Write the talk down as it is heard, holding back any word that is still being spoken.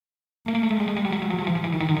Going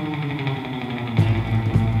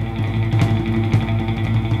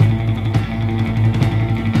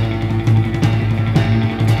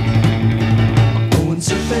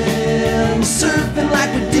surfing, surfing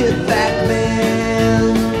like we did back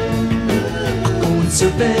then. Going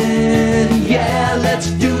surfing, yeah, let's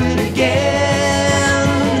do it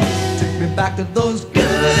again. Took me back to those good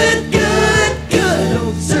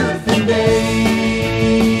old surfing days.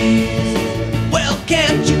 Well,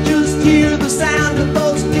 can't you just hear the sound of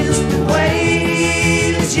those distant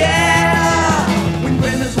waves? Yeah, when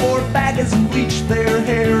women's wore baggers and bleached their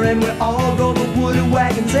hair, and we all drove the wooded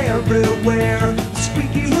wagons everywhere.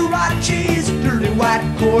 Squeaky huaraches, dirty white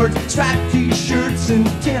cords, striped t-shirts and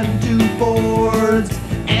 10-2 boards.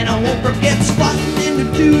 And I won't forget squatting in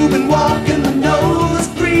the tube and walking the nose.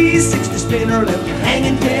 360 spinner left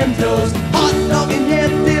hanging 10 toes. Hot dogging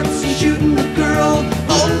head dips and shooting the girl.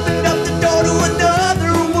 Opened up the door to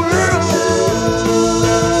another world.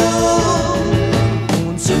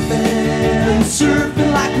 Going surfing,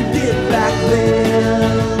 surfing like we did back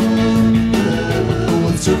then.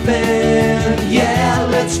 Going surfing, yeah,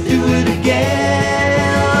 let's do it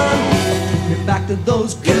again. Take me back to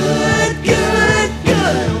those good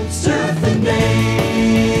old surfing days.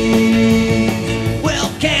 Well,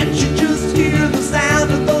 can't you just hear the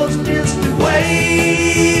sound of those distant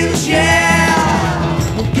waves?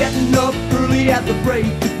 Yeah, we're getting up early at the break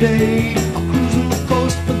of day. I'm cruising the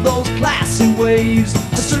coast for those classy waves.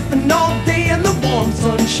 Surfing all day in the warm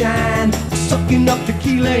sunshine, sucking up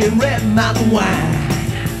tequila and red mountain wine.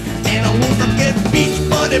 And I won't forget beach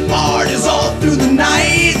buddy parties all through the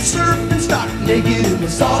night. Surfing stark naked in the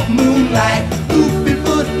soft moonlight. Goofy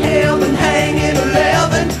foot ham and hanging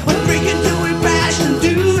 11. We're drinking till we crash and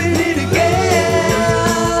doing it again.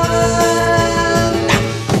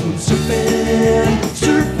 Going surfing,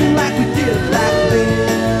 surfing like we did back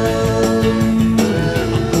then.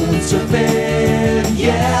 Going surfing,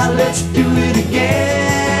 yeah, let's do it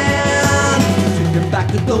again. Take it back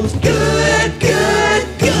to those good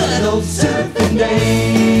old surfing days.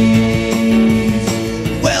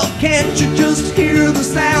 Well, can't you just hear the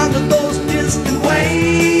sound of those distant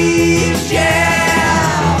waves? Yeah.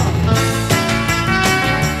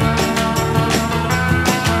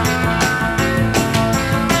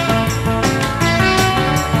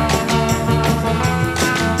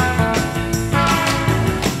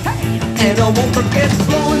 And I won't forget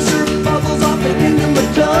blowing surf bubbles off the end of my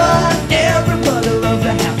tongue. Everybody loves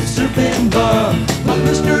to have a surfing bum. My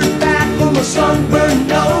blistered back on my sunburned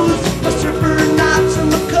nose.